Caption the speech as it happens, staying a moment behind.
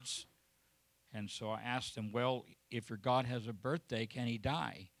And so I asked them, well, if your God has a birthday, can he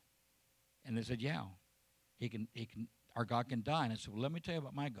die? And they said, yeah, our God can die. And I said, well, let me tell you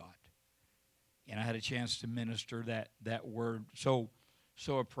about my God. And I had a chance to minister that word so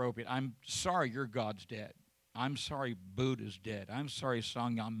appropriate. I'm sorry your God's dead. I'm sorry Buddha's dead. I'm sorry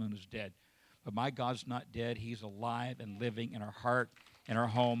Sangyamun is dead. But my God's not dead. He's alive and living in our heart, in our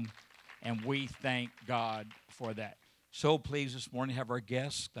home, and we thank God for that. So pleased this morning to have our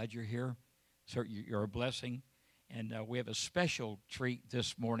guests. Glad you're here. So you're a blessing. And we have a special treat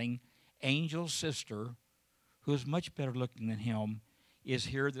this morning. Angel's sister, who is much better looking than him, is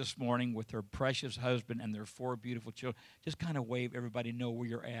here this morning with her precious husband and their 4 beautiful children. Just kind of wave, everybody know where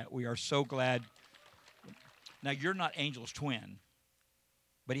you're at. We are so glad. Now, you're not Angel's twin,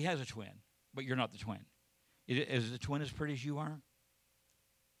 but he has a twin, but you're not the twin. Is the twin as pretty as you are?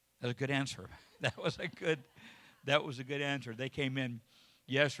 That's a good answer. That was a good answer. They came in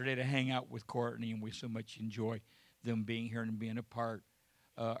yesterday to hang out with Courtney, and we so much enjoy them being here and being a part.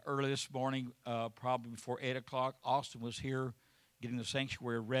 Early this morning, probably before 8 o'clock, Austin was here getting the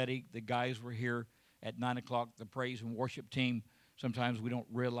sanctuary ready. The guys were here at 9 o'clock, the praise and worship team. Sometimes we don't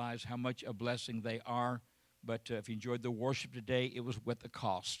realize how much a blessing they are. But if you enjoyed the worship today, it was with a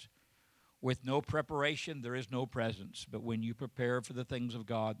cost. With no preparation, there is no presence. But when you prepare for the things of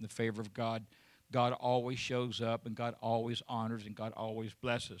God and the favor of God, God always shows up, and God always honors, and God always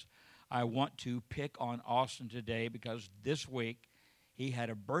blesses. I want to pick on Austin today because this week he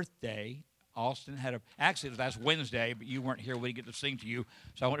had a birthday. Austin had actually it was last Wednesday, but you weren't here. We didn't get to sing to you.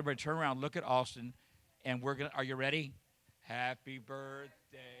 So I want everybody to turn around, look at Austin, and are you ready? Happy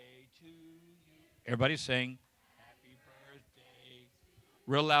birthday to you. Everybody sing, happy birthday.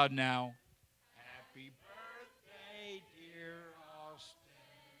 Real loud now. Happy birthday, dear Austin.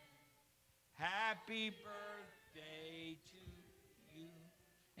 Happy birthday to you.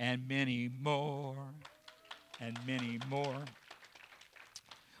 And many more. And many more.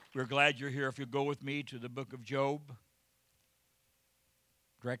 We're glad you're here. If you'll go with me to the book of Job,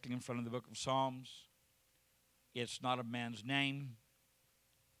 directly in front of the book of Psalms. It's not a man's name.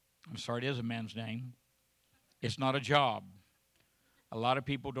 I'm sorry, it is a man's name. It's not a job. A lot of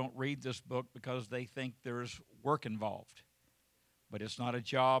people don't read this book because they think there's work involved. But it's not a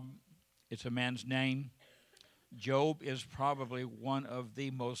job. It's a man's name. Job is probably one of the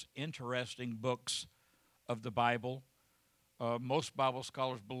most interesting books of the Bible. Most Bible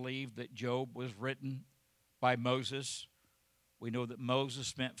scholars believe that Job was written by Moses. We know that Moses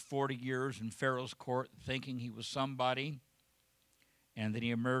spent 40 years in Pharaoh's court thinking he was somebody. And then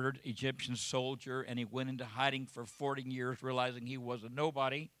he murdered an Egyptian soldier, and he went into hiding for 40 years, realizing he was a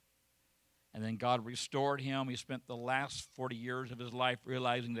nobody. And then God restored him. He spent the last 40 years of his life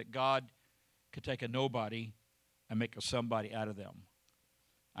realizing that God could take a nobody and make a somebody out of them.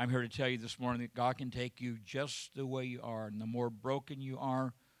 I'm here to tell you this morning that God can take you just the way you are. And the more broken you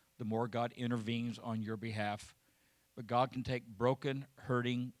are, the more God intervenes on your behalf. But God can take broken,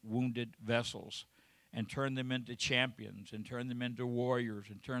 hurting, wounded vessels and turn them into champions, and turn them into warriors,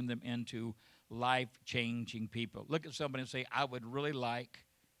 and turn them into life-changing people. Look at somebody and say, I would really like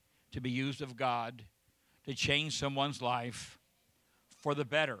to be used of God to change someone's life for the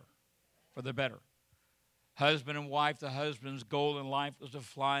better, for the better. Husband and wife, the husband's goal in life was to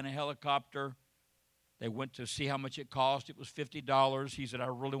fly in a helicopter. They went to see how much it cost. It was $50. He said, I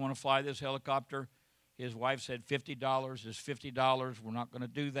really want to fly this helicopter. His wife said, $50 is $50. We're not going to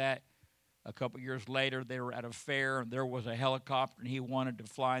do that. A couple years later, they were at a fair, and there was a helicopter, and he wanted to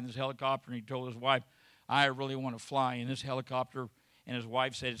fly in this helicopter, and he told his wife, I really want to fly in this helicopter. And his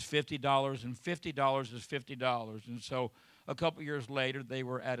wife said, it's $50, and $50 is $50. And so a couple years later, they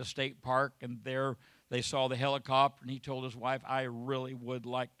were at a state park, and there they saw the helicopter, and he told his wife, I really would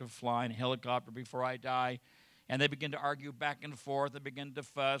like to fly in a helicopter before I die. And they began to argue back and forth. They began to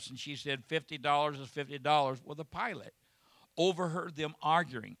fuss, and she said, $50 is $50. Well, the pilot overheard them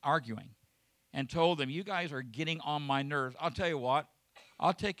arguing, and told them, you guys are getting on my nerves. I'll tell you what,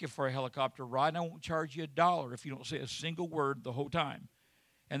 I'll take you for a helicopter ride, and I won't charge you $1 if you don't say a single word the whole time.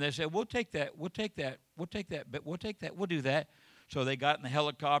 And they said, we'll take that, we'll do that. So they got in the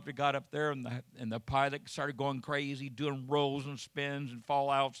helicopter, got up there, and the pilot started going crazy, doing rolls and spins and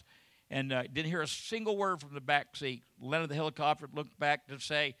fallouts, and didn't hear a single word from the back seat. Landed the helicopter, looked back to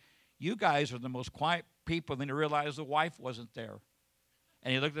say, you guys are the most quiet people. And then he realized the wife wasn't there.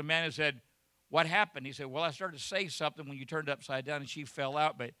 And he looked at the man and said, what happened? He said, well, I started to say something when you turned upside down and she fell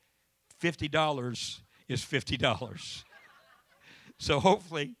out, but $50 is $50. So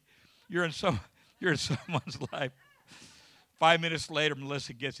hopefully you're in someone's life. 5 minutes later,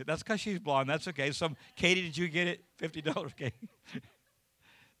 Melissa gets it. That's because she's blonde. That's okay. Katie, did you get it? $50, Katie.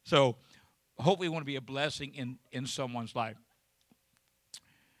 So hopefully we want to be a blessing in someone's life.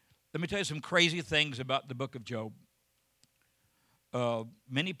 Let me tell you some crazy things about the book of Job.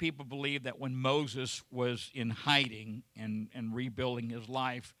 Many people believe that when Moses was in hiding and rebuilding his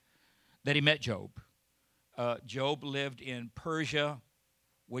life, that he met Job. Job lived in Persia,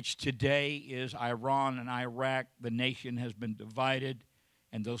 which today is Iran and Iraq. The nation has been divided,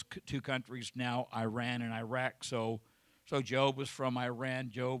 and those two countries now, Iran and Iraq. So Job was from Iran,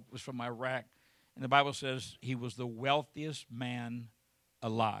 Job was from Iraq. And the Bible says he was the wealthiest man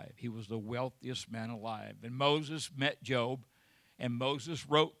alive. He was the wealthiest man alive. And Moses met Job, and Moses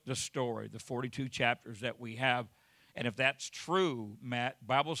wrote the story, the 42 chapters that we have. And if that's true, Matt,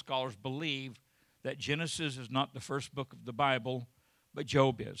 Bible scholars believe that Genesis is not the first book of the Bible, but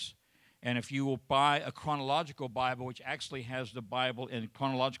Job is. And if you will buy a chronological Bible, which actually has the Bible in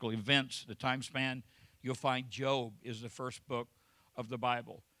chronological events, the time span, you'll find Job is the first book of the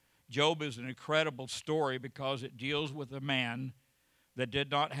Bible. Job is an incredible story because it deals with a man that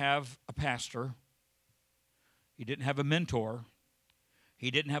did not have a pastor. He didn't have a mentor. He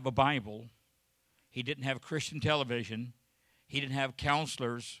didn't have a Bible. He didn't have Christian television. He didn't have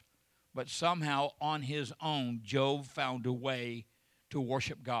counselors. But somehow on his own, Job found a way to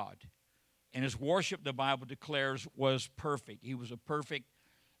worship God. And his worship, the Bible declares, was perfect. He was a perfect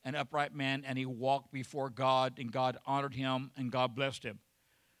and upright man, and he walked before God, and God honored him, and God blessed him.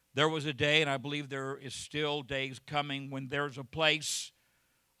 There was a day, and I believe there is still days coming, when there's a place,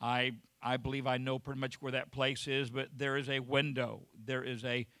 I believe I know pretty much where that place is, but there is a window. There is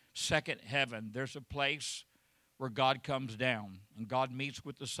a second heaven. There's a place where God comes down, and God meets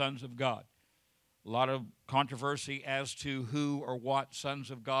with the sons of God. A lot of controversy as to who or what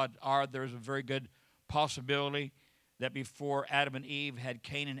sons of God are. There's a very good possibility that before Adam and Eve had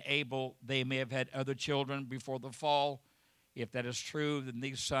Cain and Abel, they may have had other children before the fall. If that is true, then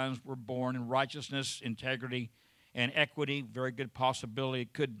these sons were born in righteousness, integrity, and equity. Very good possibility.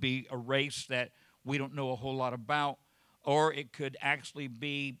 It could be a race that we don't know a whole lot about, or it could actually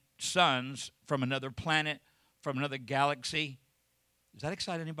be sons from another planet, from another galaxy. Does that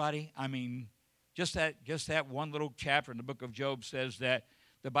excite anybody? I mean, just that one little chapter in the book of Job says that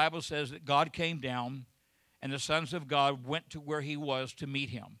the Bible says that God came down and the sons of God went to where he was to meet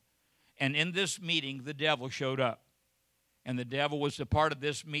him. And in this meeting, the devil showed up. And the devil was a part of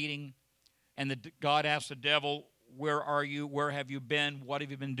this meeting. And God asked the devil, where are you? Where have you been? What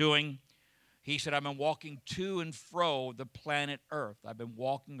have you been doing? He said, I've been walking to and fro the planet Earth. I've been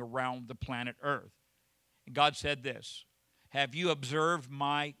walking around the planet Earth. And God said this, have you observed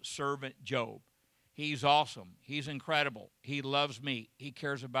my servant Job? He's awesome. He's incredible. He loves me. He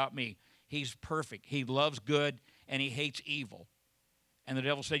cares about me. He's perfect. He loves good, and he hates evil. And the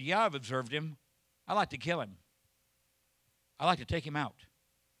devil said, yeah, I've observed him. I like to kill him. I like to take him out.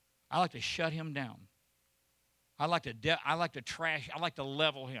 I like to shut him down. I like to trash. I like to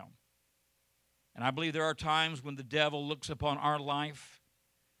level him. And I believe there are times when the devil looks upon our life,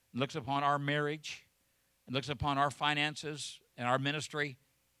 looks upon our marriage, and looks upon our finances and our ministry.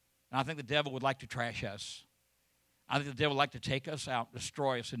 And I think the devil would like to trash us. I think the devil would like to take us out,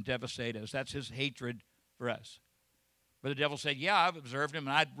 destroy us, and devastate us. That's his hatred for us. But the devil said, yeah, I've observed him,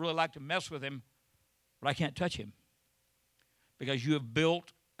 and I'd really like to mess with him, but I can't touch him because you have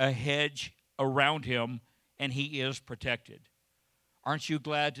built a hedge around him, and he is protected. Aren't you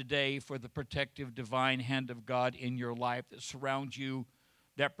glad today for the protective divine hand of God in your life that surrounds you,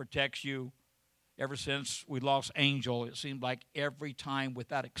 that protects you? Ever since we lost Angel, it seemed like every time,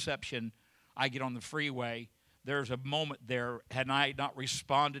 without exception, I get on the freeway, there's a moment there, had I not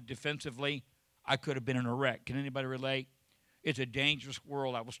responded defensively, I could have been in a wreck. Can anybody relate? It's a dangerous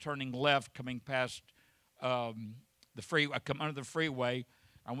world. I was turning left, coming past the freeway. I come under the freeway.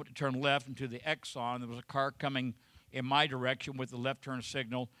 I went to turn left into the Exxon. There was a car coming in my direction with the left turn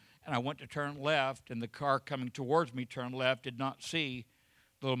signal, and I went to turn left, and the car coming towards me turned left, did not see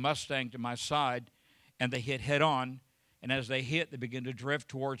the little Mustang to my side, and they hit head on. And as they hit, they began to drift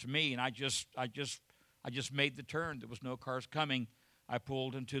towards me, and I just made the turn. There was no cars coming. I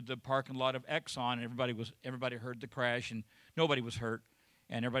pulled into the parking lot of Exxon, and everybody heard the crash, and nobody was hurt.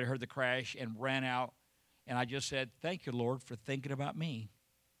 And everybody heard the crash and ran out. And I just said, thank you, Lord, for thinking about me.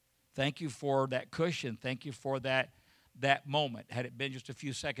 Thank you for that cushion. Thank you for that moment. Had it been just a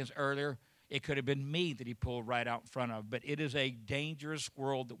few seconds earlier, it could have been me that he pulled right out in front of. But it is a dangerous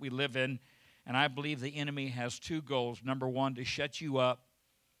world that we live in, and I believe the enemy has two goals. Number one, to shut you up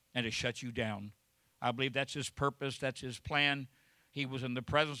and to shut you down. I believe that's his purpose. That's his plan. He was in the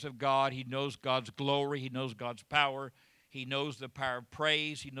presence of God. He knows God's glory. He knows God's power. He knows the power of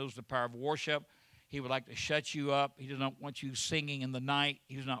praise. He knows the power of worship. He would like to shut you up. He does not want you singing in the night.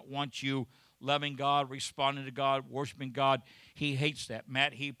 He does not want you loving God, responding to God, worshiping God. He hates that.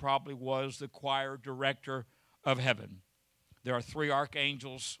 Matt, he probably was the choir director of heaven. There are 3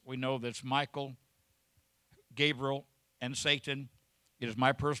 archangels. We know that's Michael, Gabriel, and Satan. It is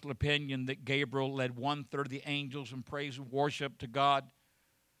my personal opinion that Gabriel led 1/3 of the angels in praise and worship to God.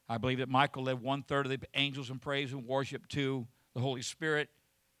 I believe that Michael led 1/3 of the angels in praise and worship to the Holy Spirit.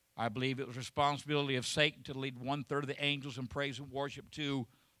 I believe it was responsibility of Satan to lead 1/3 of the angels in praise and worship to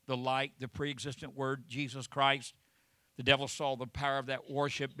the light, the pre-existent Word, Jesus Christ. The devil saw the power of that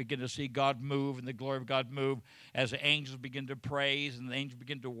worship, begin to see God move and the glory of God move as the angels begin to praise and the angels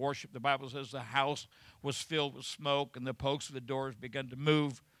begin to worship. The Bible says the house was filled with smoke and the posts of the doors began to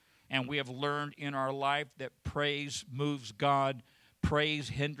move. And we have learned in our life that praise moves God, praise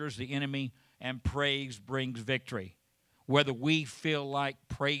hinders the enemy, and praise brings victory, whether we feel like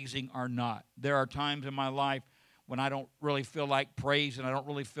praising or not. There are times in my life when I don't really feel like praising. I don't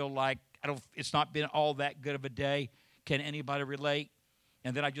really feel like, it's not been all that good of a day. Can anybody relate?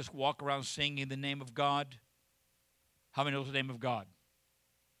 And then I just walk around singing the name of God. How many knows the name of God?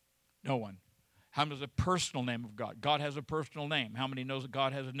 No one. How many knows the personal name of God? God has a personal name. How many knows that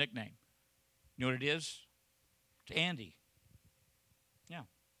God has a nickname? You know what it is? It's Andy. Yeah.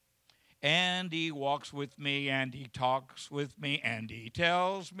 Andy walks with me, and he talks with me, and he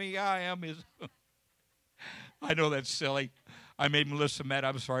tells me I am his. I know that's silly. I made Melissa mad.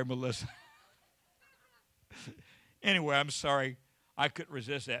 I'm sorry, Melissa. Anyway, I'm sorry. I couldn't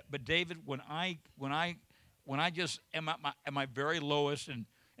resist that. But David, when I just am at my very lowest, and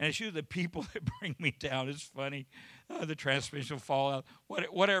it's usually the people that bring me down. It's funny. The transmission will fall out.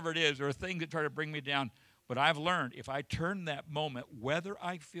 Whatever it is, there are things that try to bring me down. But I've learned if I turn that moment, whether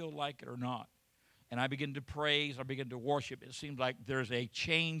I feel like it or not, and I begin to praise, I begin to worship, it seems like there's a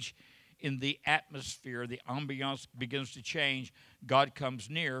change in the atmosphere. The ambiance begins to change. God comes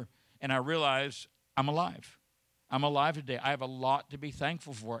near, and I realize I'm alive. I'm alive today. I have a lot to be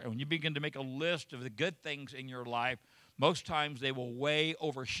thankful for. And when you begin to make a list of the good things in your life, most times they will way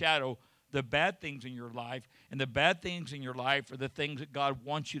overshadow the bad things in your life. And the bad things in your life are the things that God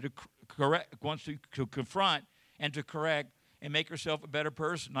wants you to correct, wants you to confront and to correct and make yourself a better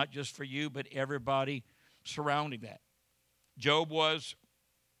person, not just for you, but everybody surrounding that. Job was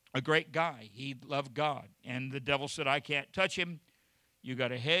a great guy. He loved God. And the devil said, I can't touch him. You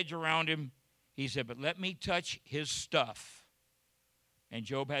got a hedge around him. He said, but let me touch his stuff. And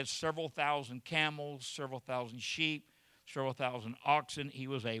Job had several thousand camels, several thousand sheep, several thousand oxen. He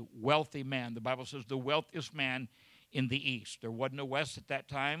was a wealthy man. The Bible says the wealthiest man in the east. There wasn't a west at that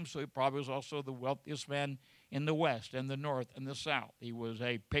time, so he probably was also the wealthiest man in the west and the north and the south. He was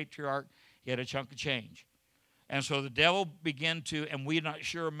a patriarch. He had a chunk of change. And so the devil began to, and we're not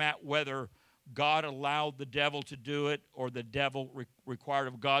sure, Matt, whether God allowed the devil to do it or the devil required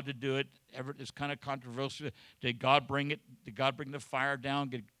of God to do it. It's kind of controversial. Did God bring it? Did God bring the fire down?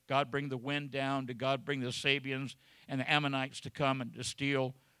 Did God bring the wind down? Did God bring the Sabians and the Ammonites to come and to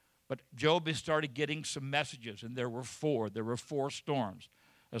steal? But Job started getting some messages, and there were 4. There were 4 storms.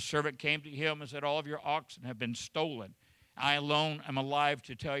 A servant came to him and said, all of your oxen have been stolen. I alone am alive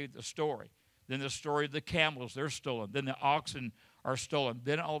to tell you the story. Then the story of the camels, they're stolen. Then the oxen are stolen.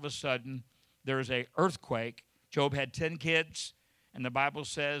 Then all of a sudden, there's an earthquake. Job had 10 kids, and the Bible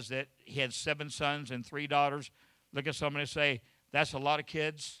says that he had 7 sons and 3 daughters. Look at somebody and say, that's a lot of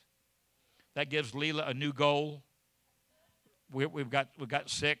kids. That gives Leela a new goal. We've got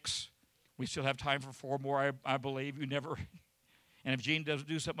 6. We still have time for 4 more, I believe. You never. And if Gene doesn't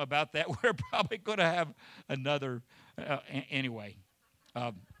do something about that, we're probably going to have another. Anyway,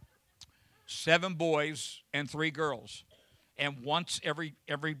 7 boys and 3 girls. And once every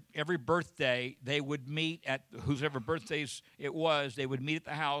birthday, they would meet at whoever birthdays it was. They would meet at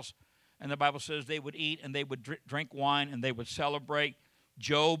the house, and the Bible says they would eat and they would drink wine and they would celebrate.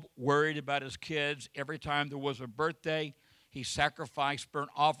 Job worried about his kids. Every time there was a birthday, he sacrificed burnt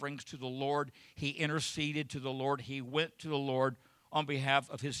offerings to the Lord. He interceded to the Lord. He went to the Lord on behalf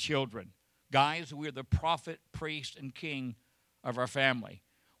of his children. Guys, we are the prophet, priest, and king of our family.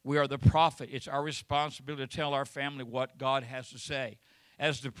 We are the prophet. It's our responsibility to tell our family what God has to say.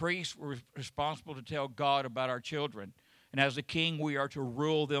 As the priest, we're responsible to tell God about our children. And as the king, we are to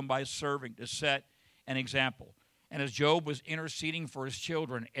rule them by serving, to set an example. And as Job was interceding for his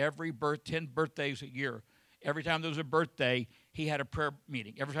children, 10 birthdays a year, every time there was a birthday, he had a prayer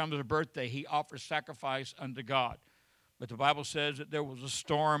meeting. Every time there was a birthday, he offered sacrifice unto God. But the Bible says that there was a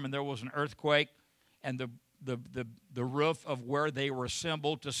storm and there was an earthquake, and the roof of where they were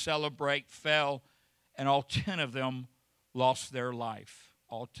assembled to celebrate fell, and all 10 of them lost their life.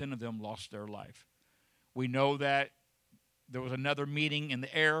 All 10 of them lost their life. We know that there was another meeting in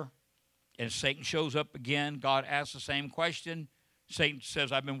the air, And Satan shows up again. God asks the same question. Satan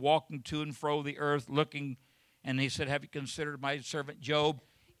says, I've been walking to and fro the earth looking. And he said, have you considered my servant Job?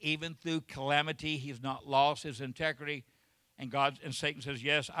 Even through calamity, he's not lost his integrity. And Satan says,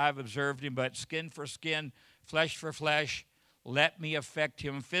 yes, I've observed him, but skin for skin, flesh for flesh. Let me affect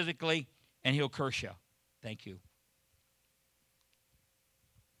him physically, and he'll curse you. Thank you.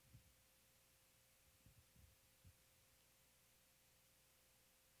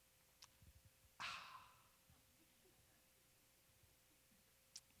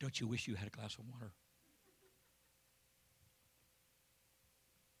 Don't you wish you had a glass of water?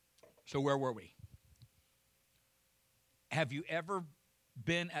 So where were we? Have you ever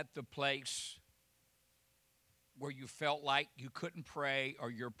been at the place where you felt like you couldn't pray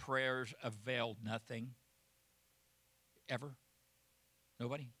or your prayers availed nothing? Ever?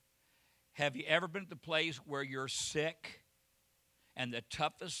 Nobody? Have you ever been at the place where you're sick and the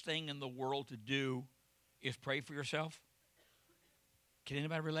toughest thing in the world to do is pray for yourself? Can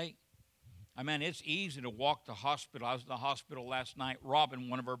anybody relate? I mean, it's easy to walk to the hospital. I was in the hospital last night. Robin,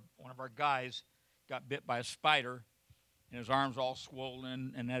 one of our guys, got bit by a spider, and his arms all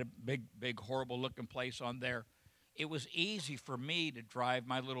swollen and had a big, horrible-looking place on there. It was easy for me to drive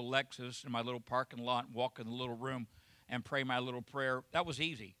my little Lexus in my little parking lot and walk in the little room and pray my little prayer. That was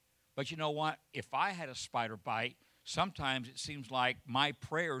easy. But you know what? If I had a spider bite, sometimes it seems like my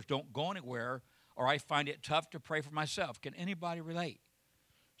prayers don't go anywhere, or I find it tough to pray for myself. Can anybody relate?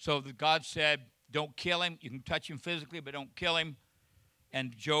 So God said, don't kill him. You can touch him physically, but don't kill him.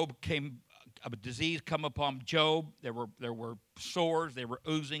 And a disease come upon Job. There were sores. They were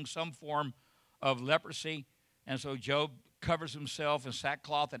oozing some form of leprosy. And so Job covers himself in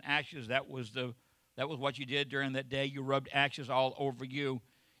sackcloth and ashes. That was what you did during that day. You rubbed ashes all over you.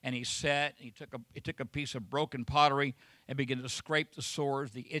 And he sat, he took a piece of broken pottery and began to scrape the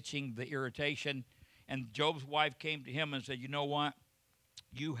sores, the itching, the irritation. And Job's wife came to him and said, you know what?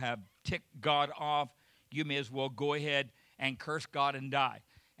 You have ticked God off. You may as well go ahead and curse God and die.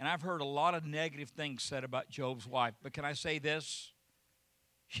 And I've heard a lot of negative things said about Job's wife. But can I say this?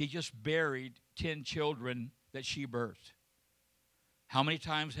 She just buried 10 children that she birthed. How many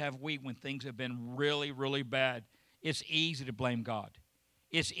times have we, when things have been really, really bad, it's easy to blame God.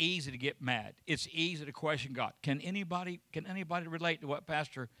 It's easy to get mad. It's easy to question God. Can anybody relate to what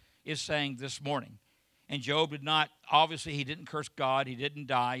Pastor is saying this morning? And Job did not, obviously he didn't curse God. He didn't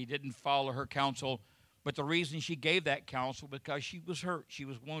die. He didn't follow her counsel. But the reason she gave that counsel, because she was hurt. She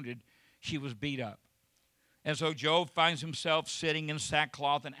was wounded. She was beat up. And so Job finds himself sitting in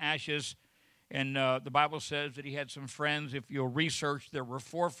sackcloth and ashes. And the Bible says that he had some friends. If you'll research, there were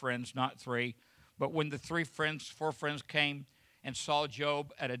 4 friends, not 3. But when the 4 friends came and saw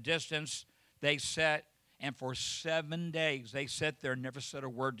Job at a distance, they sat, and for 7 days they sat there and never said a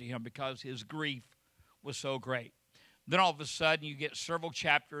word to him because his grief was so great. Then all of a sudden you get several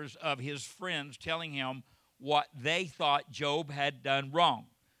chapters of his friends telling him what they thought Job had done wrong.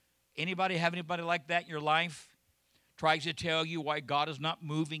 Anybody have anybody like that in your life? Tries to tell you why God is not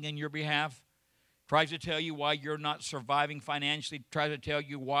moving in your behalf. Tries to tell you why you're not surviving financially. Tries to tell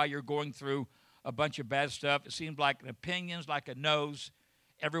you why you're going through a bunch of bad stuff. It seems like an opinion's like a nose.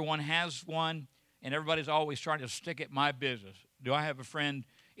 Everyone has one, and everybody's always trying to stick at my business. Do I have a friend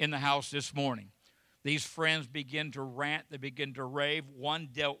in the house this morning? These friends begin to rant. They begin to rave. One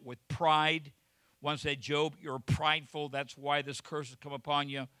dealt with pride. One said, Job, you're prideful. That's why this curse has come upon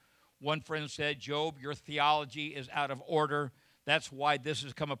you. One friend said, Job, your theology is out of order. That's why this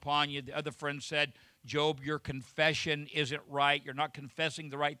has come upon you. The other friend said, Job, your confession isn't right. You're not confessing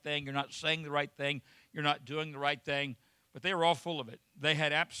the right thing. You're not saying the right thing. You're not doing the right thing. But they were all full of it. They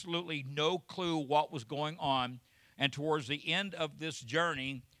had absolutely no clue what was going on. And towards the end of this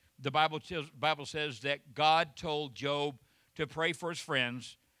journey, the Bible says that God told Job to pray for his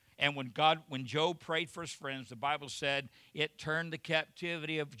friends. And when Job prayed for his friends, the Bible said it turned the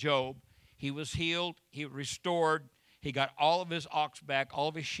captivity of Job. He was healed. He was restored. He got all of his ox back, all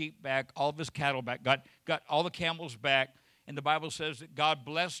of his sheep back, all of his cattle back, got all the camels back. And the Bible says that God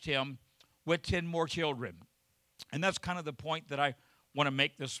blessed him with 10 more children. And that's kind of the point that I want to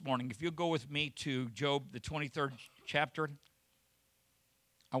make this morning. If you'll go with me to Job, the 23rd chapter,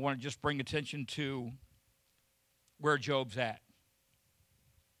 I want to just bring attention to where Job's at.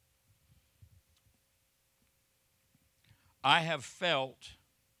 I have felt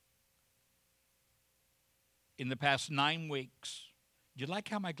in the past 9 weeks, do you like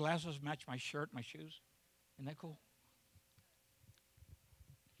how my glasses match my shirt, my shoes? Isn't that cool?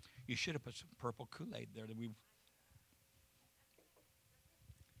 You should have put some purple Kool-Aid there.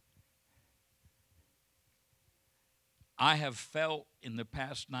 I have felt in the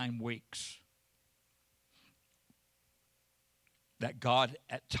past 9 weeks that God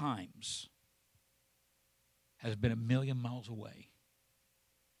at times has been a million miles away.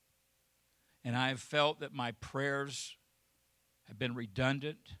 And I have felt that my prayers have been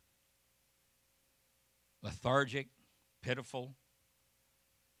redundant, lethargic, pitiful.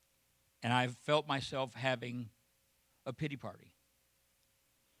 And I've felt myself having a pity party.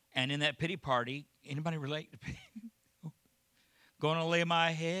 And in that pity party, anybody relate to pity? Gonna lay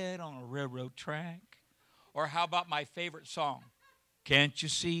my head on a railroad track. Or how about my favorite song? Can't you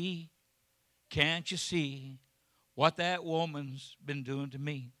see what that woman's been doing to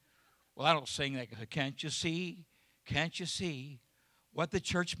me? Well, I don't sing that. Can't you see what the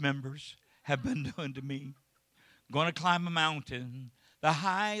church members have been doing to me? Going to climb a mountain, the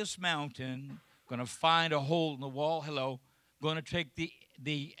highest mountain. Going to find a hole in the wall. Hello. Going to take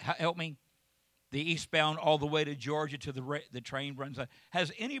the help me, the eastbound all the way to Georgia to the train runs.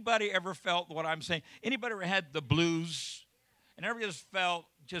 Has anybody ever felt what I'm saying? Anybody ever had the blues? And everybody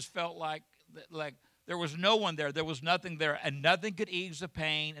just felt like there was no one there. There was nothing there. And nothing could ease the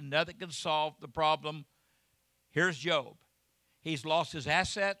pain. And nothing could solve the problem. Here's Job. He's lost his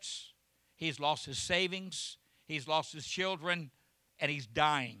assets. He's lost his savings. He's lost his children. And he's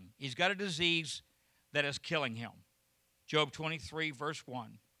dying. He's got a disease that is killing him. Job 23, verse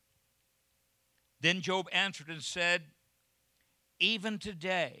 1. Then Job answered and said, even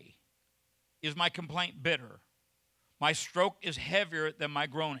today is my complaint bitter. My stroke is heavier than my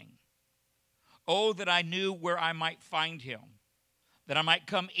groaning. Oh, that I knew where I might find him, that I might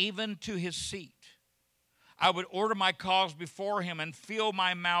come even to his seat. I would order my cause before him and fill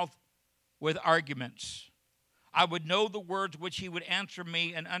my mouth with arguments. I would know the words which he would answer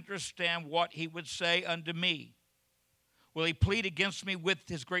me and understand what he would say unto me. Will he plead against me with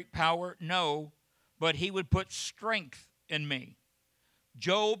his great power? No, but he would put strength in me.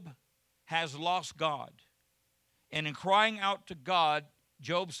 Job has lost God. And in crying out to God,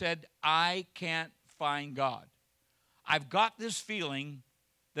 Job said, I can't find God. I've got this feeling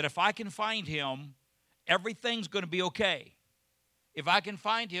that if I can find him, everything's going to be okay. If I can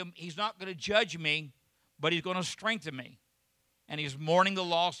find him, he's not going to judge me, but he's going to strengthen me. And he's mourning the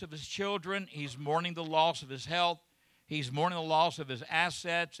loss of his children. He's mourning the loss of his health. He's mourning the loss of his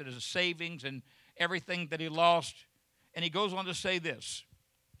assets and his savings and everything that he lost. And he goes on to say this.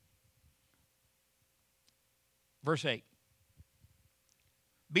 Verse 8.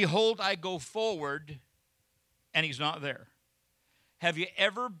 Behold, I go forward, and he's not there. Have you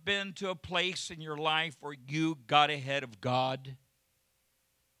ever been to a place in your life where you got ahead of God?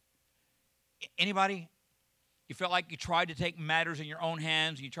 Anybody? You felt like you tried to take matters in your own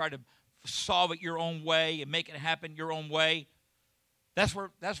hands, and you tried to solve it your own way and make it happen your own way? That's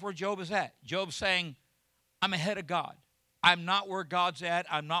where Job is at. Job's saying, I'm ahead of God. I'm not where God's at.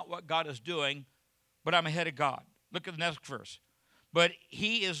 I'm not what God is doing, but I'm ahead of God. Look at the next verse. But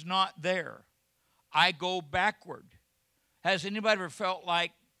he is not there. I go backward. Has anybody ever felt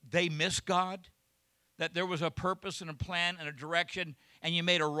like they missed God? That there was a purpose and a plan and a direction, and you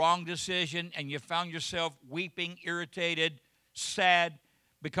made a wrong decision, and you found yourself weeping, irritated, sad,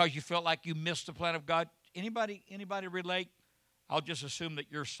 because you felt like you missed the plan of God? Anybody relate? I'll just assume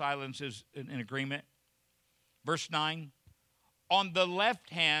that your silence is in agreement. Verse 9. On the left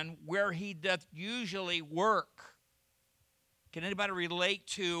hand, where he doth usually work. Can anybody relate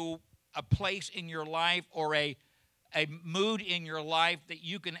to a place in your life or a mood in your life that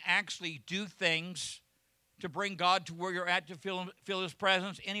you can actually do things to bring God to where you're at to feel his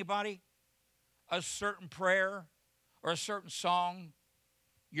presence? Anybody? A certain prayer or a certain song?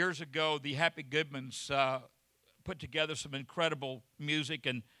 Years ago, the Happy Goodmans put together some incredible music,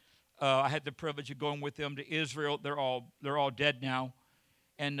 and I had the privilege of going with them to Israel. They're all dead now.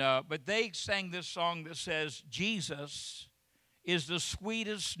 And but they sang this song that says, Jesus is the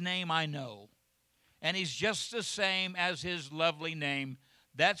sweetest name I know. And he's just the same as his lovely name.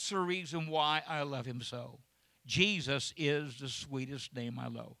 That's the reason why I love him so. Jesus is the sweetest name I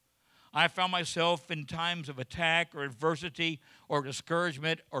know. I found myself in times of attack or adversity or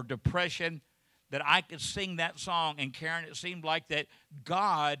discouragement or depression that I could sing that song. And Karen, it seemed like that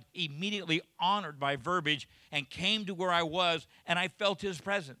God immediately honored my verbiage and came to where I was, and I felt his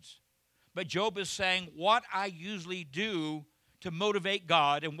presence. But Job is saying, what I usually do to motivate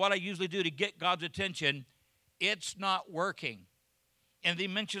God and what I usually do to get God's attention, it's not working. And he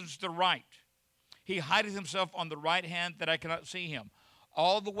mentions the right. He hideth himself on the right hand that I cannot see him.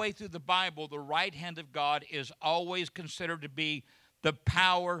 All the way through the Bible, the right hand of God is always considered to be the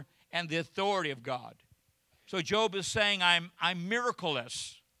power and the authority of God. So Job is saying, I'm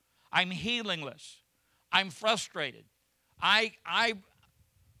miraculous. I'm healingless. I'm frustrated. I'm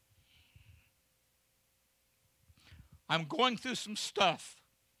going through some stuff,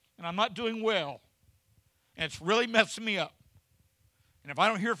 and I'm not doing well, and it's really messing me up. And if I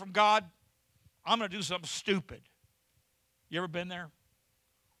don't hear from God, I'm going to do something stupid. You ever been there?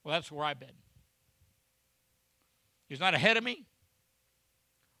 Well, that's where I've been. He's not ahead of me.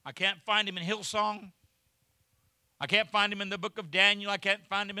 I can't find him in Hillsong. I can't find him in the book of Daniel. I can't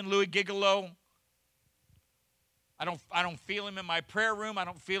find him in Louis Gigolo. I don't feel him in my prayer room. I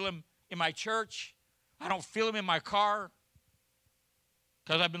don't feel him in my church. I don't feel him in my car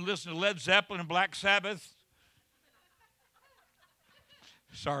because I've been listening to Led Zeppelin and Black Sabbath.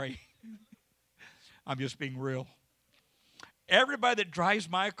 Sorry. I'm just being real. Everybody that drives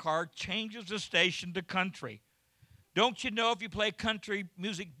my car changes the station to country. Don't you know if you play country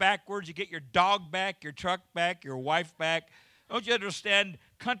music backwards, you get your dog back, your truck back, your wife back? Don't you understand?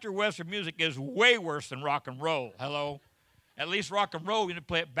 Country western music is way worse than rock and roll. Hello? At least rock and roll, you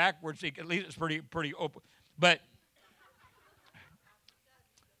play it backwards. At least it's pretty open. But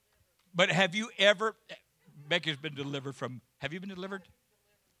have you ever, Becky's been delivered from, have you been delivered?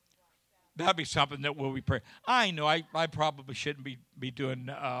 That'd be something that we'll be praying. I know I probably shouldn't be doing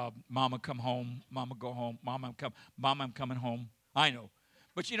Mama come home, Mama go home, Mama I'm coming home. I know.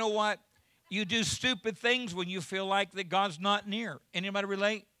 But you know what? You do stupid things when you feel like that God's not near. Anybody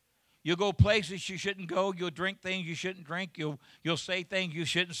relate? You'll go places you shouldn't go. You'll drink things you shouldn't drink. You'll say things you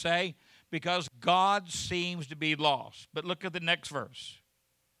shouldn't say because God seems to be lost. But look at the next verse.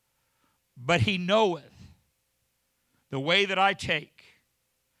 But he knoweth the way that I take,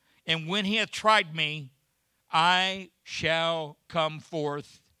 and when he hath tried me, I shall come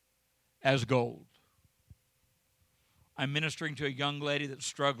forth as gold. I'm ministering to a young lady that's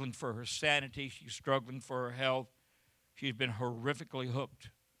struggling for her sanity. She's struggling for her health. She's been horrifically hooked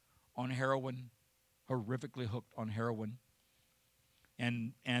on heroin,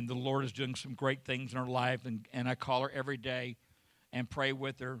 And the Lord is doing some great things in her life, and I call her every day and pray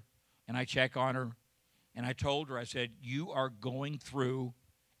with her, and I check on her. And I told her, I said, you are going through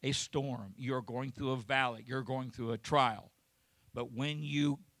a storm. You're going through a valley. You're going through a trial. But when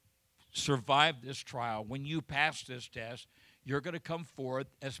you survive this trial, when you pass this test, you're going to come forth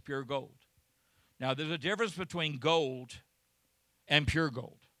as pure gold. Now, there's a difference between gold and pure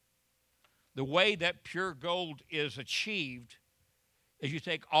gold. The way that pure gold is achieved is you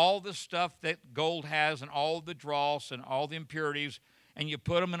take all the stuff that gold has and all the dross and all the impurities, and you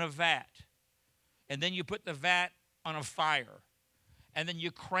put them in a vat. And then you put the vat on a fire. And then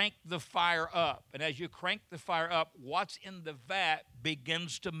you crank the fire up. And as you crank the fire up, what's in the vat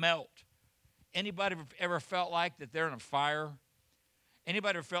begins to melt. Anybody ever felt like that they're in a fire?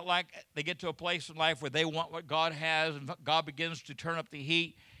 Anybody ever felt like they get to a place in life where they want what God has, and God begins to turn up the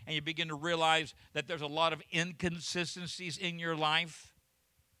heat, and you begin to realize that there's a lot of inconsistencies in your life?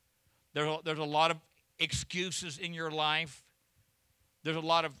 There's a lot of excuses in your life. There's a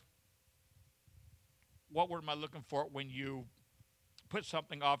lot of, what word am I looking for when you put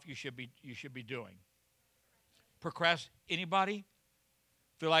something off you should be doing? Anybody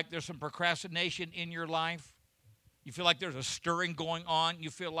feel like there's some procrastination in your life? You feel like there's a stirring going on. You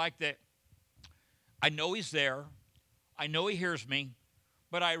feel like that, I know he's there. I know he hears me,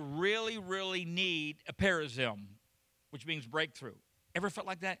 but I really, really need a perism, which means breakthrough. Ever felt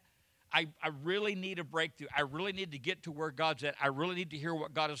like that? I really need a breakthrough. I really need to get to where God's at. I really need to hear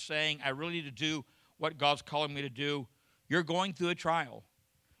what God is saying. I really need to do what God's calling me to do. You're going through a trial.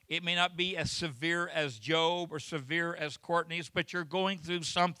 It may not be as severe as Job or severe as Courtney's, but you're going through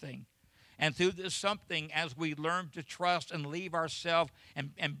something. And through this something, as we learn to trust and leave ourselves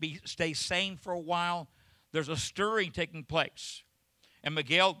and stay sane for a while, there's a stirring taking place. And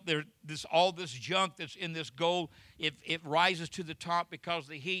Miguel, all this junk that's in this gold, it rises to the top because of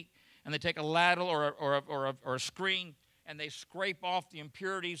the heat, and they take a ladle or a screen, and they scrape off the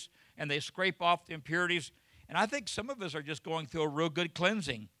impurities, and I think some of us are just going through a real good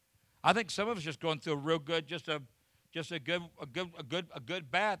cleansing. I think some of us are just going through a real good, just a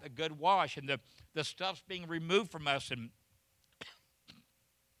good bath, a good wash, and the stuff's being removed from us, and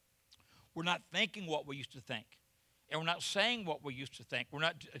we're not thinking what we used to think. And we're not saying what we used to think. We're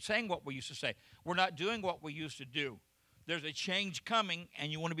not saying what we used to say. We're not doing what we used to do. There's a change coming,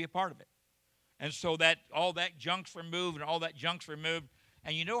 and you want to be a part of it. And so that all that junk's removed,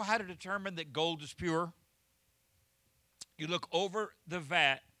 and you know how to determine that gold is pure? You look over the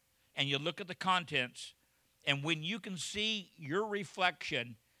vat, and you look at the contents, and when you can see your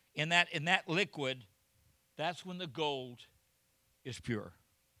reflection in that liquid, that's when the gold is pure.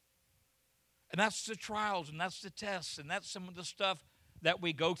 And that's the trials, and that's the tests, and that's some of the stuff that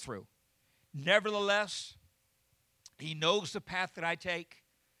we go through. Nevertheless, He knows the path that I take.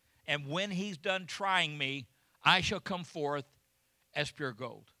 And when he's done trying me, I shall come forth as pure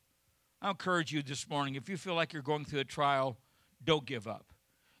gold. I encourage you this morning, if you feel like you're going through a trial, don't give up.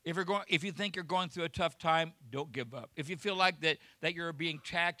 If you think you're going through a tough time, don't give up. If you feel like that you're being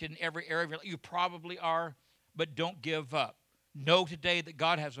attacked in every area of your life, you probably are, but don't give up. Know today that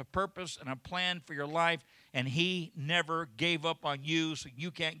God has a purpose and a plan for your life, and he never gave up on you, so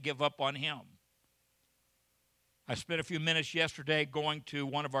you can't give up on him. I spent a few minutes yesterday going to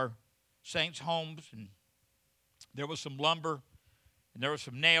one of our saints' homes, and there was some lumber, and there were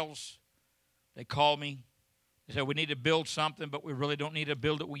some nails. They called me. They said, we need to build something, but we really don't need to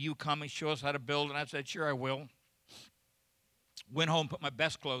build it. Will you come and show us how to build? And I said, sure, I will. Went home, put my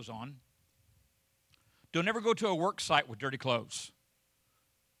best clothes on. Don't ever go to a work site with dirty clothes.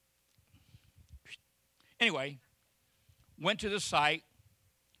 Anyway, went to the site,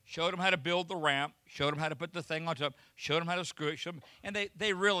 showed them how to build the ramp, showed them how to put the thing on top, showed them how to screw it, and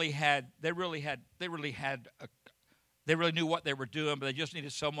they really knew what they were doing, but they just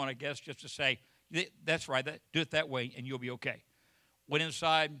needed someone, I guess, just to say, that's right, do it that way, and you'll be okay. Went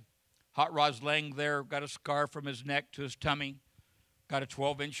inside, Hot Rod's laying there, got a scar from his neck to his tummy, got a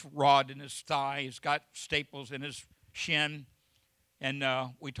 12-inch rod in his thigh, he's got staples in his shin, and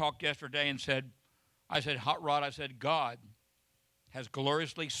we talked yesterday and I said, Hot Rod, I said, God has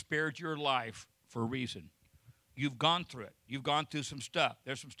gloriously spared your life for a reason. You've gone through it. You've gone through some stuff.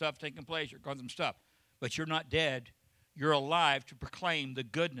 There's some stuff taking place. You've gone through some stuff. But you're not dead. You're alive to proclaim the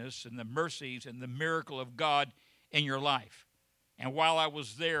goodness and the mercies and the miracle of God in your life. And while I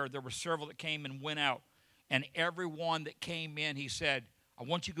was there were several that came and went out. And everyone that came in, he said, I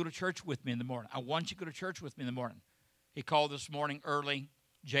want you to go to church with me in the morning. I want you to go to church with me in the morning. He called this morning early.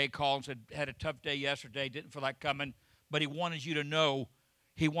 Jay called and said, had a tough day yesterday, didn't feel like coming. But he wanted you to know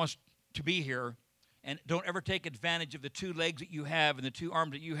he wants to be here. And don't ever take advantage of the two legs that you have and the two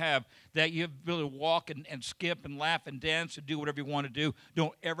arms that you have, that you have the ability to walk and skip and laugh and dance and do whatever you want to do.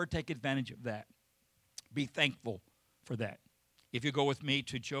 Don't ever take advantage of that. Be thankful for that. If you go with me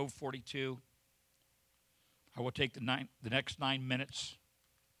to Job 42, I will take the next 9 minutes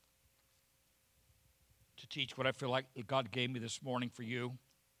to teach what I feel like God gave me this morning for you.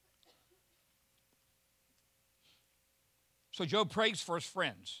 So Job prays for his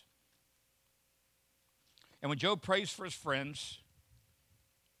friends. And when Job prays for his friends,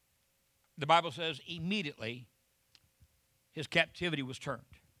 the Bible says immediately his captivity was turned.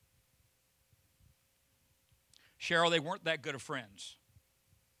 Cheryl, they weren't that good of friends.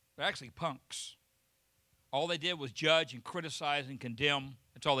 They're actually punks. All they did was judge and criticize and condemn.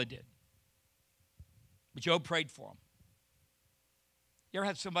 That's all they did. But Job prayed for them. You ever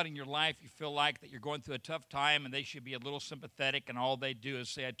had somebody in your life you feel like that you're going through a tough time and they should be a little sympathetic and all they do is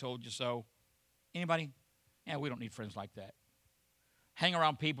say, I told you so? Anybody? Yeah, we don't need friends like that. Hang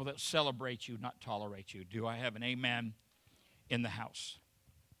around people that celebrate you, not tolerate you. Do I have an amen in the house?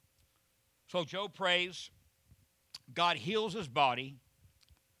 So Job prays. God heals his body.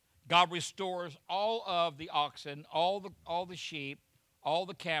 God restores all of the oxen, all the sheep, all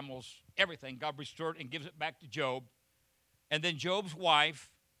the camels, everything. God restored and gives it back to Job. And then Job's wife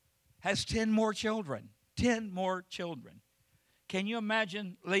has 10 more children. 10 more children. Can you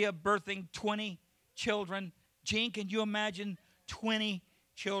imagine Leah birthing 20 children? Gene, can you imagine 20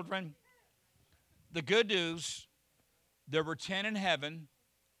 children? The good news, there were 10 in heaven,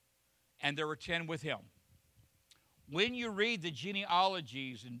 and there were 10 with him. When you read the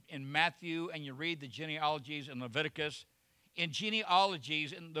genealogies in Matthew and you read the genealogies in Leviticus, in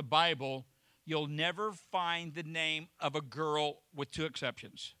genealogies in the Bible, you'll never find the name of a girl with two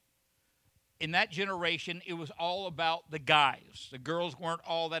exceptions. In that generation, it was all about the guys. The girls weren't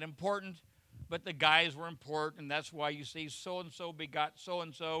all that important, but the guys were important, and that's why you see so-and-so begot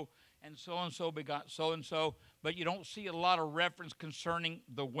so-and-so, and so-and-so begot so-and-so, but you don't see a lot of reference concerning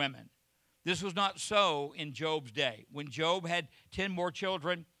the women. This was not so in Job's day. When Job had 10 more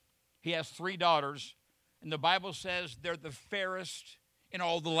children, he has 3 daughters, and the Bible says they're the fairest in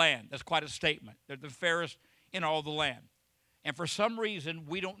all the land. That's quite a statement. They're the fairest in all the land. And for some reason,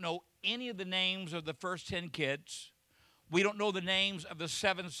 we don't know any of the names of the first 10 kids. We don't know the names of the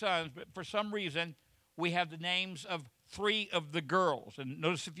 7 sons, but for some reason, we have the names of 3 of the girls. And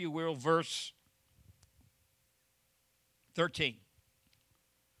notice, if you will, verse 13.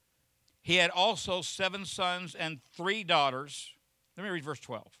 He had also 7 sons and 3 daughters. Let me read verse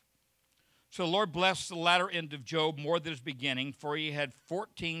 12. So the Lord blessed the latter end of Job more than his beginning, for he had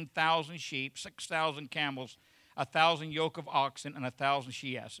 14,000 sheep, 6,000 camels, 1,000 yoke of oxen, and 1,000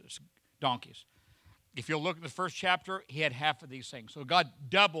 she-asses, donkeys. If you'll look at the first chapter, he had half of these things. So God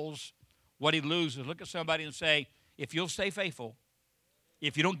doubles what he loses. Look at somebody and say, if you'll stay faithful,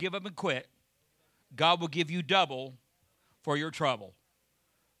 if you don't give up and quit, God will give you double for your trouble.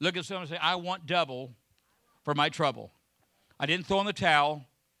 Look at someone and say, I want double for my trouble. I didn't throw in the towel.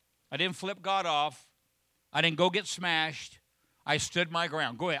 I didn't flip God off. I didn't go get smashed. I stood my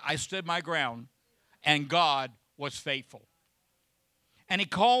ground. Go ahead. I stood my ground, and God was faithful. And he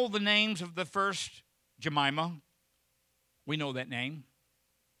called the names of the first Jemima. We know that name.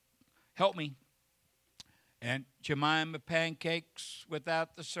 Help me. And Jemima pancakes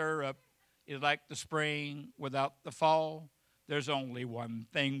without the syrup is like the spring without the fall. There's only one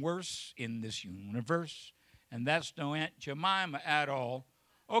thing worse in this universe, and that's no Aunt Jemima at all.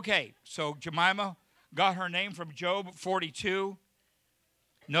 Okay, so Jemima got her name from Job 42.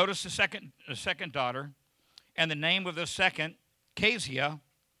 Notice the second daughter, and the name of the second, Kezia,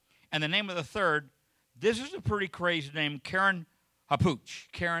 and the name of the third, this is a pretty crazy name, Karen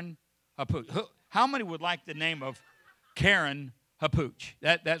Happuch. Karen Happuch. How many would like the name of Karen Happuch?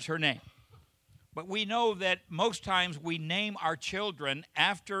 That's her name. But we know that most times we name our children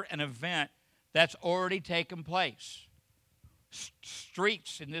after an event that's already taken place.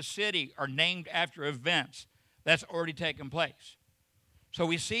 Streets in this city are named after events that's already taken place. So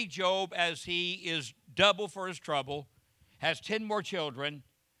we see Job as he is double for his trouble, has 10 more children.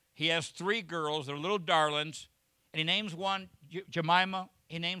 He has 3 girls. They're little darlings. And he names one Jemima,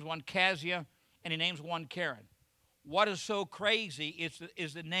 he names one Kezia, and he names one Karen. What is so crazy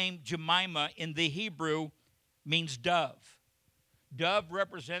is the name Jemima in the Hebrew means dove. Dove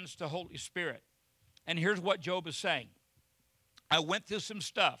represents the Holy Spirit. And here's what Job is saying. I went through some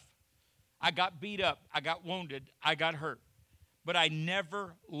stuff. I got beat up. I got wounded. I got hurt. But I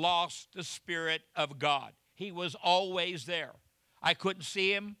never lost the Spirit of God. He was always there. I couldn't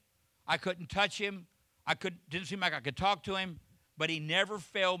see him. I couldn't touch him. Didn't seem like I could talk to him. But he never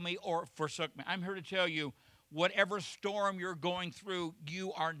failed me or forsook me. I'm here to tell you, whatever storm you're going through,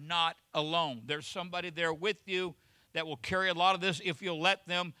 you are not alone. There's somebody there with you that will carry a lot of this if you'll let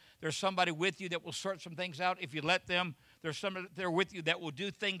them. There's somebody with you that will sort some things out if you let them. There's somebody there with you that will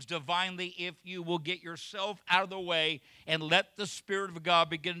do things divinely if you will get yourself out of the way and let the Spirit of God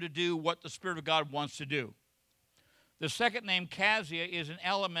begin to do what the Spirit of God wants to do. The second name, Kezia, is an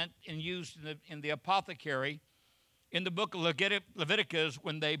element used in the apothecary. In the book of Leviticus,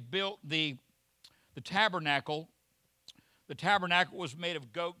 when they built the tabernacle was made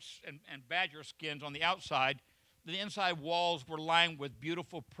of goats and badger skins on the outside. The inside walls were lined with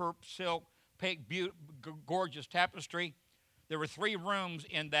beautiful purple silk, gorgeous tapestry. There were 3 rooms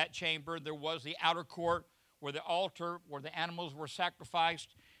in that chamber. There was the outer court where the altar, where the animals were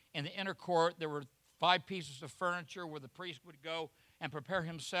sacrificed. In the inner court, there were 5 pieces of furniture where the priest would go and prepare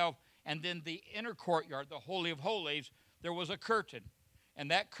himself. And then the inner courtyard, the Holy of Holies, there was a curtain. And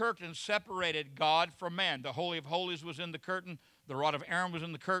that curtain separated God from man. The Holy of Holies was in the curtain. The rod of Aaron was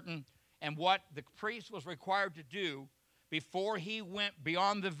in the curtain. And what the priest was required to do before he went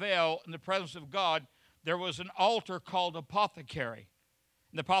beyond the veil in the presence of God, there was an altar called apothecary.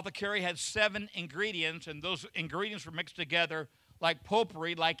 And the apothecary had 7 ingredients, and those ingredients were mixed together like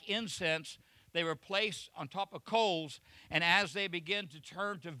potpourri, like incense. They were placed on top of coals, and as they began to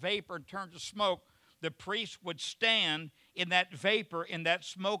turn to vapor and turn to smoke, the priest would stand in that vapor, in that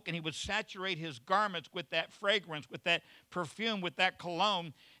smoke, and he would saturate his garments with that fragrance, with that perfume, with that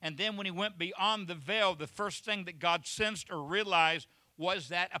cologne. And then when he went beyond the veil, the first thing that God sensed or realized was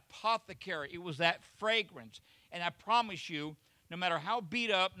that apothecary. It was that fragrance. And I promise you, no matter how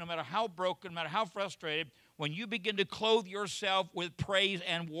beat up, no matter how broken, no matter how frustrated, when you begin to clothe yourself with praise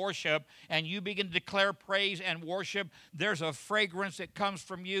and worship, and you begin to declare praise and worship, there's a fragrance that comes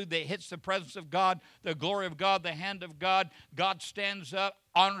from you that hits the presence of God, the glory of God, the hand of God. God stands up,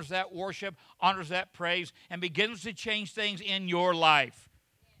 honors that worship, honors that praise, and begins to change things in your life.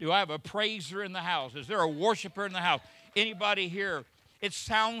 Do I have a praiser in the house? Is there a worshiper in the house? Anybody here? It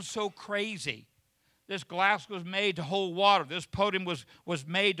sounds so crazy. This glass was made to hold water. This podium was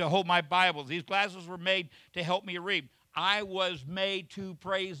made to hold my Bible. These glasses were made to help me read. I was made to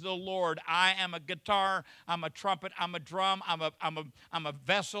praise the Lord. I am a guitar. I'm a trumpet. I'm a drum. I'm a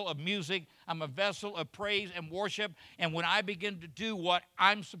vessel of music. I'm a vessel of praise and worship. And when I begin to do what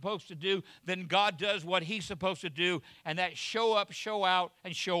I'm supposed to do, then God does what he's supposed to do, and that show up, show out,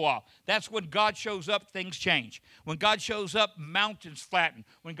 and show off. That's when God shows up, things change. When God shows up, mountains flatten.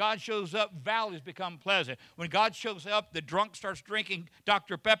 When God shows up, valleys become pleasant. When God shows up, the drunk starts drinking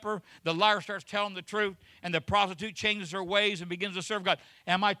Dr. Pepper, the liar starts telling the truth, and the prostitute changes her ways and begins to serve God.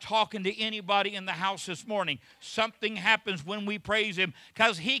 Am I talking to anybody in the house this morning? Something happens when we praise him,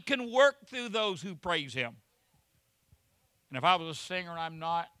 because he can work through those who praise him. And if I was a singer and I'm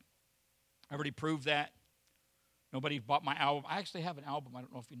not, I already proved that. Nobody bought my album. I actually have an album. I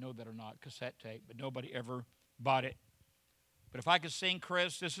don't know if you know that or not, cassette tape, but nobody ever bought it. But if I could sing,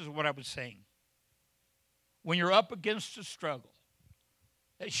 Chris, this is what I would sing. When you're up against a struggle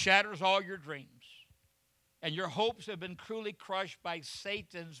that shatters all your dreams, and your hopes have been cruelly crushed by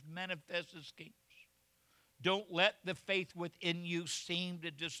Satan's manifested schemes, don't let the faith within you seem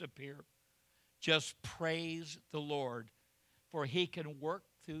to disappear. Just praise the Lord, for he can work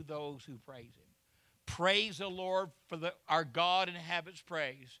through those who praise him. Praise the Lord, for our God inhabits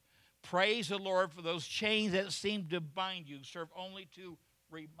praise. Praise the Lord for those chains that seem to bind you serve only to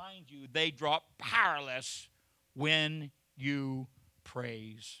remind you they drop powerless when you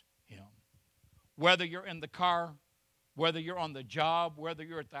praise him. Whether you're in the car, whether you're on the job, whether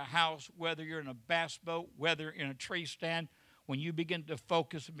you're at the house, whether you're in a bass boat, whether you're in a tree stand, when you begin to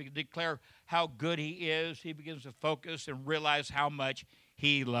focus and declare how good he is, he begins to focus and realize how much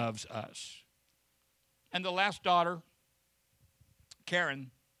he loves us. And the last daughter,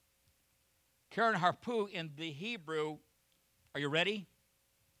 Karen Harpu in the Hebrew, are you ready?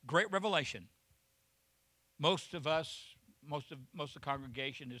 Great revelation. Most of the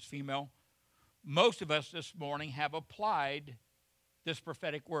congregation is female. Most of us this morning have applied this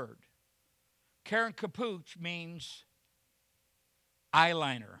prophetic word. Karen Capuch means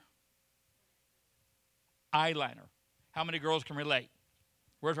eyeliner. Eyeliner. How many girls can relate?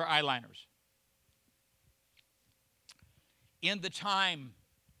 Where's our eyeliners? In the time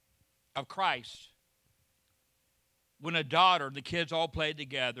of Christ, when a daughter, the kids all played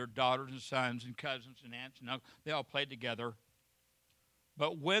together, daughters and sons and cousins and aunts and uncles, they all played together.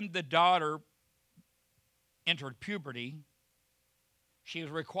 But when the daughter entered puberty, she was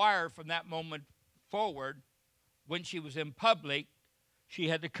required from that moment forward, when she was in public, she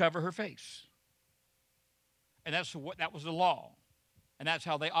had to cover her face. And that was the law. And that's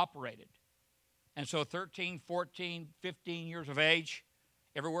how they operated. And so 13, 14, 15 years of age,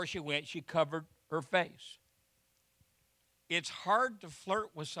 everywhere she went, she covered her face. It's hard to flirt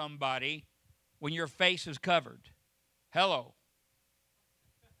with somebody when your face is covered. Hello.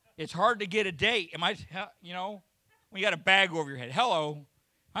 It's hard to get a date. When you got a bag over your head. Hello.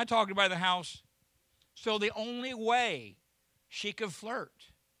 I'm talking about the house. So the only way she could flirt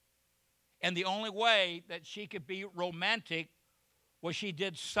and the only way that she could be romantic was she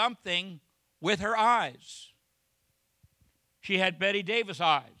did something with her eyes. She had Betty Davis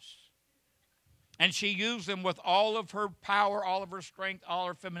eyes. And she used them with all of her power, all of her strength, all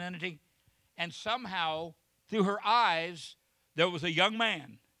her femininity. And somehow, through her eyes, there was a young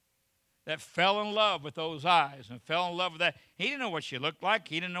man that fell in love with those eyes and fell in love with that. He didn't know what she looked like.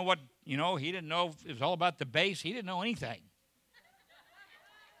 He didn't know he didn't know if it was all about the bass. He didn't know anything.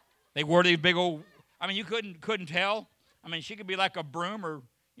 They wore these big old, you couldn't tell. She could be like a broom or,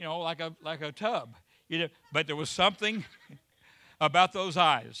 like a tub. But there was something about those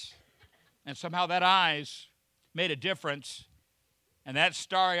eyes. And somehow that eyes made a difference. And that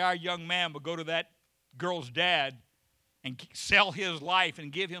starry-eyed young man would go to that girl's dad and sell his life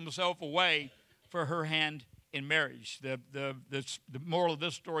and give himself away for her hand in marriage. The moral of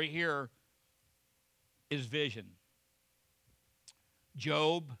this story here is vision.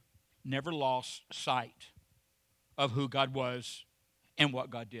 Job never lost sight of who God was and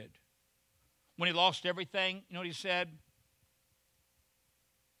what God did. When he lost everything, you know what he said?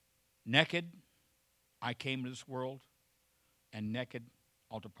 Naked I came into this world, and naked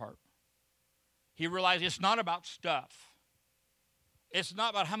I'll depart. He realized it's not about stuff. It's not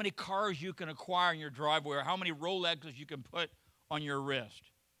about how many cars you can acquire in your driveway or how many Rolexes you can put on your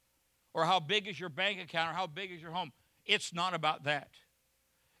wrist or how big is your bank account or how big is your home. It's not about that.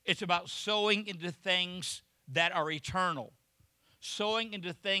 It's about sowing into things that are eternal, sowing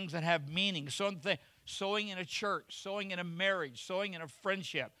into things that have meaning, sowing in a church, sowing in a marriage, sowing in a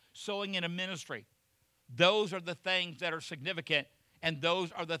friendship, sowing in a ministry. Those are the things that are significant, and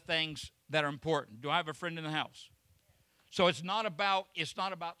those are the things that are important. Do I have a friend in the house? So it's not about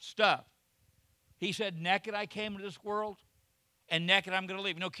stuff. He said, naked I came into this world, and naked I'm going to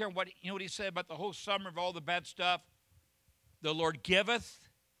leave. You know what he said about the whole summer of all the bad stuff? The Lord giveth,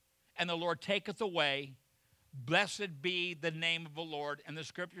 and the Lord taketh away. Blessed be the name of the Lord. And the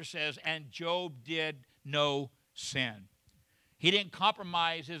scripture says, and Job did no sin. He didn't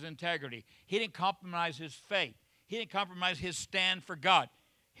compromise his integrity. He didn't compromise his faith. He didn't compromise his stand for God.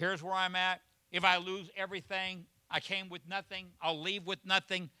 Here's where I'm at. If I lose everything, I came with nothing, I'll leave with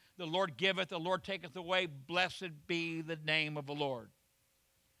nothing. The Lord giveth, the Lord taketh away. Blessed be the name of the Lord.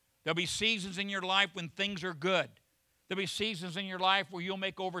 There'll be seasons in your life when things are good. There'll be seasons in your life where you'll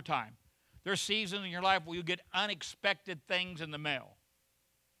make overtime. There's seasons in your life where you get unexpected things in the mail.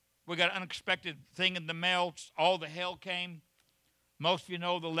 We got an unexpected thing in the mail. All the hail came. Most of you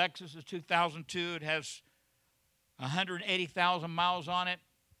know the Lexus is 2002. It has 180,000 miles on it.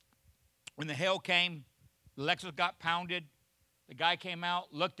 When the hail came, the Lexus got pounded. The guy came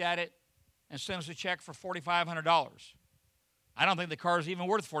out, looked at it, and sent us a check for $4,500. I don't think the car is even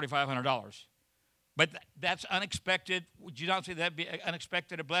worth $4,500. But that's unexpected. Would you not say that be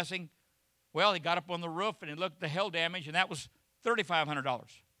unexpected a blessing? Well, he got up on the roof and he looked at the hail damage, and that was $3,500.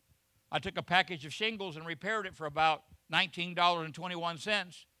 I took a package of shingles and repaired it for about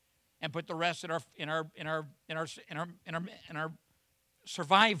 $19.21, and put the rest in our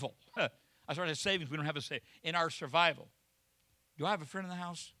survival. I started savings. We don't have a save in our survival. Do I have a friend in the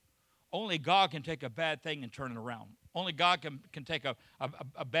house? Only God can take a bad thing and turn it around. Only God can take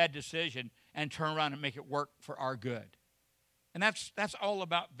a bad decision and turn around and make it work for our good. And that's all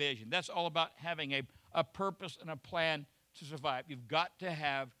about vision. That's all about having a purpose and a plan to survive. You've got to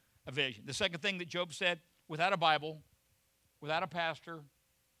have a vision. The second thing that Job said, without a Bible, without a pastor,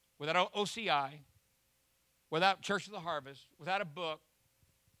 without OCI, without Church of the Harvest, without a book,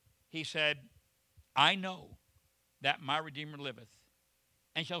 he said, I know that my Redeemer liveth,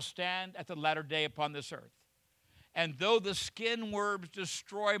 and shall stand at the latter day upon this earth. And though the skin worms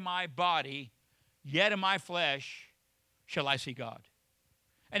destroy my body, yet in my flesh shall I see God.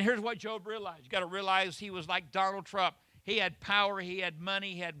 And here's what Job realized. You've got to realize he was like Donald Trump. He had power, he had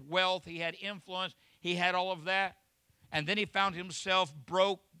money, he had wealth, he had influence, he had all of that. And then he found himself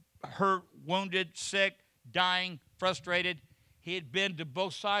broke, hurt, wounded, sick, dying, frustrated. He had been to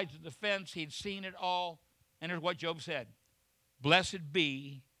both sides of the fence. He'd seen it all. And here's what Job said. Blessed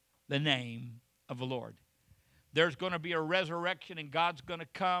be the name of the Lord. There's going to be a resurrection, and God's going to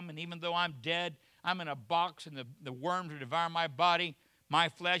come. And even though I'm dead, I'm in a box, and the worms are devouring my body. My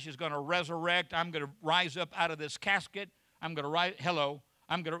flesh is going to resurrect. I'm going to rise up out of this casket. I'm going to rise. Hello.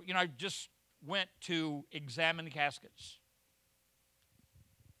 I'm going to, I just went to examine the caskets.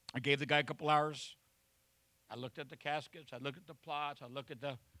 I gave the guy a couple hours. I looked at the caskets. I looked at the plots. I looked at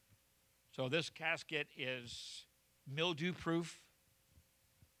so this casket is mildew proof.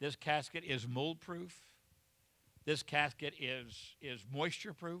 This casket is mold proof. This casket is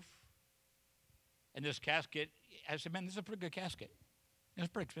moisture proof. And this casket, I said, man, this is a pretty good casket. It's a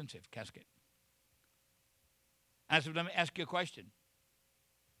pretty expensive casket. I said, let me ask you a question.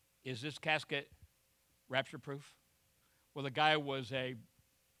 Is this casket rapture proof? Well, the guy was a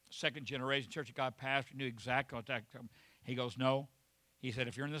second generation Church of God pastor, knew exactly what that. He goes, no. He said,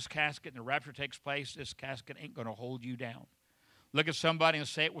 if you're in this casket and the rapture takes place, this casket ain't going to hold you down. Look at somebody and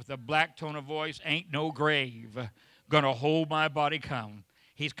say it with a black tone of voice, ain't no grave going to hold my body down.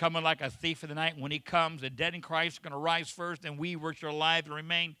 He's coming like a thief in the night. When he comes, the dead in Christ are going to rise first, and we which are alive and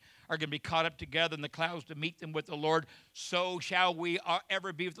remain are going to be caught up together in the clouds to meet them with the Lord. So shall we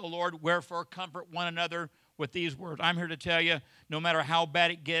ever be with the Lord. Wherefore comfort one another with these words. I'm here to tell you, no matter how bad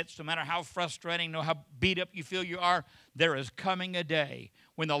it gets, no matter how frustrating, no matter how beat up you feel you are, there is coming a day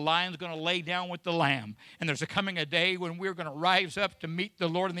when the lion's going to lay down with the lamb. And there's coming a day when we're going to rise up to meet the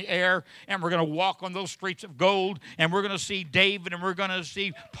Lord in the air, and we're going to walk on those streets of gold, and we're going to see David, and we're going to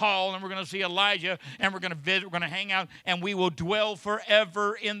see Paul, and we're going to see Elijah, and we're going to visit, we're going to hang out, and we will dwell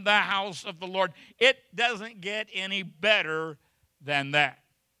forever in the house of the Lord. It doesn't get any better than that.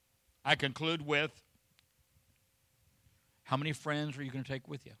 I conclude with, how many friends are you going to take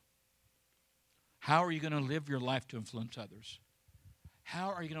with you? How are you going to live your life to influence others?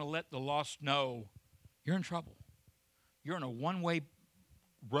 How are you going to let the lost know you're in trouble? You're in a one-way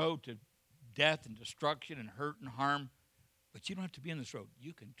road to death and destruction and hurt and harm, but you don't have to be in this road.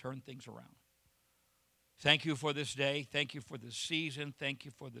 You can turn things around. Thank you for this day. Thank you for this season. Thank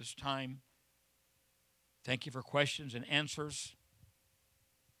you for this time. Thank you for questions and answers.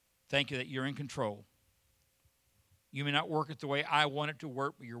 Thank you that you're in control. You may not work it the way I want it to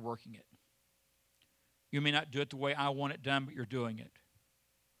work, but you're working it. You may not do it the way I want it done, but you're doing it.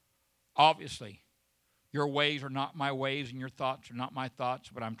 Obviously, your ways are not my ways, and your thoughts are not my thoughts,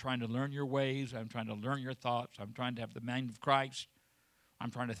 but I'm trying to learn your ways. I'm trying to learn your thoughts. I'm trying to have the mind of Christ.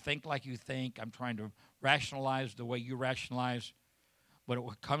 I'm trying to think like you think. I'm trying to rationalize the way you rationalize. But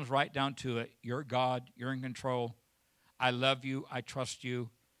it comes right down to it. You're God. You're in control. I love you. I trust you.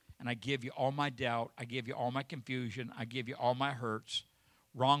 And I give you all my doubt. I give you all my confusion. I give you all my hurts.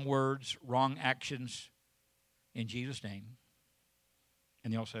 Wrong words, wrong actions. In Jesus' name.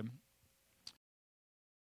 And they all said,